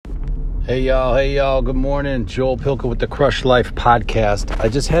Hey y'all, good morning. Joel Pilka with the Crush Life podcast. I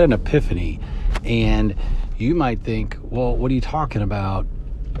just had an epiphany, and you might think, well, what are you talking about?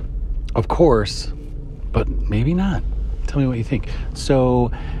 Of course, but maybe not. Tell me what you think. So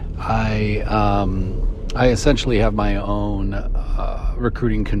I essentially have my own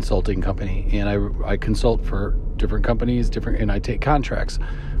recruiting consulting company, and I consult for different companies, and I take contracts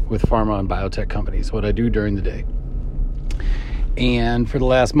with pharma and biotech companies, what I do during the day. And for the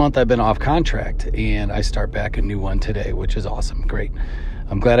last month, I've been off contract, and I start back a new one today, which is awesome. Great.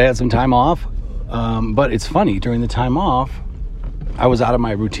 I'm glad I had some time off. But it's funny, during the time off, I was out of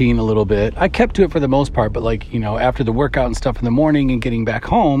my routine a little bit. I kept to it for the most part, but after the workout and stuff in the morning and getting back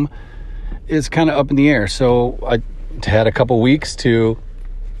home is kind of up in the air. So I had a couple weeks to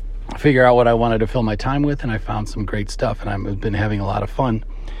figure out what I wanted to fill my time with, and I found some great stuff, and I've been having a lot of fun.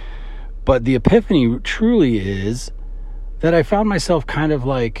 But the epiphany truly is that I found myself kind of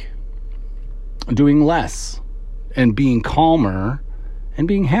like doing less and being calmer and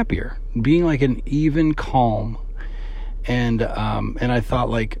being happier, being like an even calm. And I thought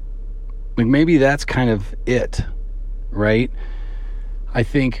like maybe that's kind of it, right? I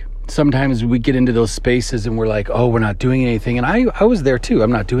think sometimes we get into those spaces and we're like, oh, we're not doing anything. And I was there too.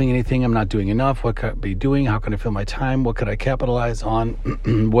 I'm not doing anything. I'm not doing enough. What could I be doing? How can I fill my time? What could I capitalize on?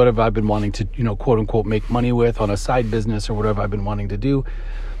 What have I been wanting to, quote unquote, make money with on a side business or whatever I've been wanting to do?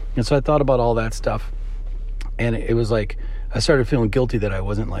 And so I thought about all that stuff. And it was like, I started feeling guilty that I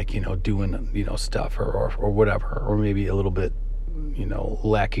wasn't like, doing, stuff or whatever, or maybe a little bit,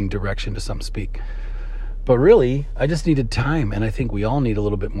 lacking direction to some speak. But really, I just needed time, and I think we all need a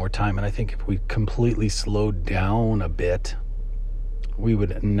little bit more time. And I think if we completely slowed down a bit, we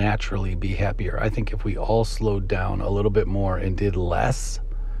would naturally be happier. I think if we all slowed down a little bit more and did less,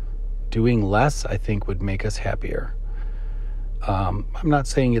 doing less, I think would make us happier. I'm not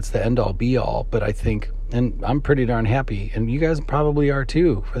saying it's the end-all, be-all, but I think, and I'm pretty darn happy, and you guys probably are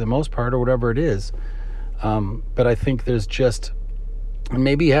too, for the most part, or whatever it is. But I think there's just... And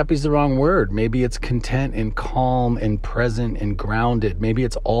maybe happy is the wrong word. Maybe it's content and calm and present and grounded. Maybe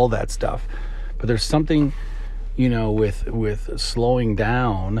it's all that stuff. But there's something, with slowing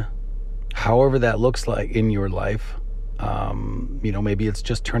down, however that looks like in your life. Maybe it's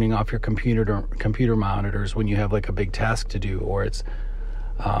just turning off your computer monitors when you have like a big task to do, or it's,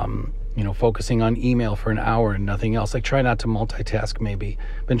 focusing on email for an hour and nothing else. Like try not to multitask maybe.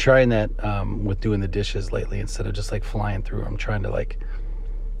 Been trying that with doing the dishes lately instead of just like flying through. I'm trying to like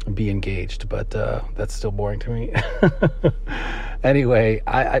be engaged, but that's still boring to me. Anyway,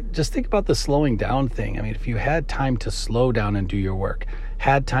 I just think about the slowing down thing. I mean, if you had time to slow down and do your work,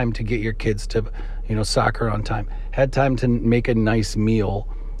 had time to get your kids to, soccer on time, had time to make a nice meal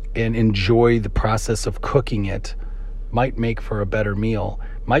and enjoy the process of cooking it, might make for a better meal,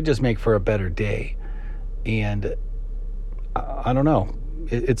 might just make for a better day. And I don't know.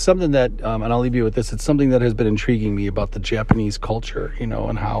 It's something that, and I'll leave you with this, it's something that has been intriguing me about the Japanese culture,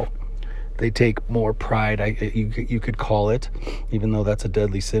 and how they take more pride, you could call it, even though that's a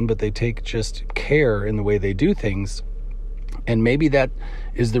deadly sin, but they take just care in the way they do things. And maybe that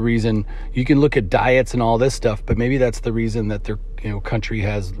is the reason. You can look at diets and all this stuff, but maybe that's the reason that their country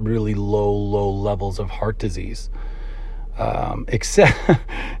has really low levels of heart disease.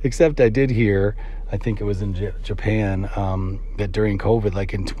 Except I did hear, I think it was in Japan, that during COVID,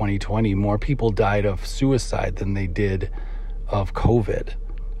 like in 2020, more people died of suicide than they did of COVID.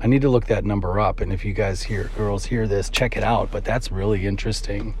 I need to look that number up, and if you guys girls hear this, check it out. But that's really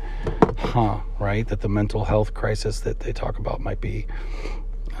interesting, right? That the mental health crisis that they talk about might be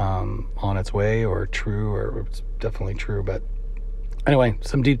on its way, or true, or it's definitely true. But anyway,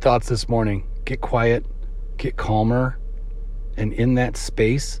 some deep thoughts this morning. Get quiet, get calmer, and in that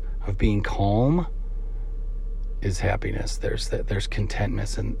space of being calm is happiness. There's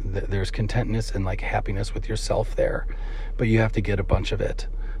contentness, and there's contentness and like happiness with yourself there, but you have to get a bunch of it.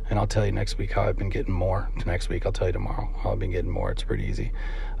 And I'll tell you next week how I've been getting more. Next week, I'll tell you tomorrow how I've been getting more. It's pretty easy.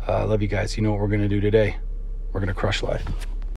 Love you guys. You know what we're going to do today? We're going to crush life.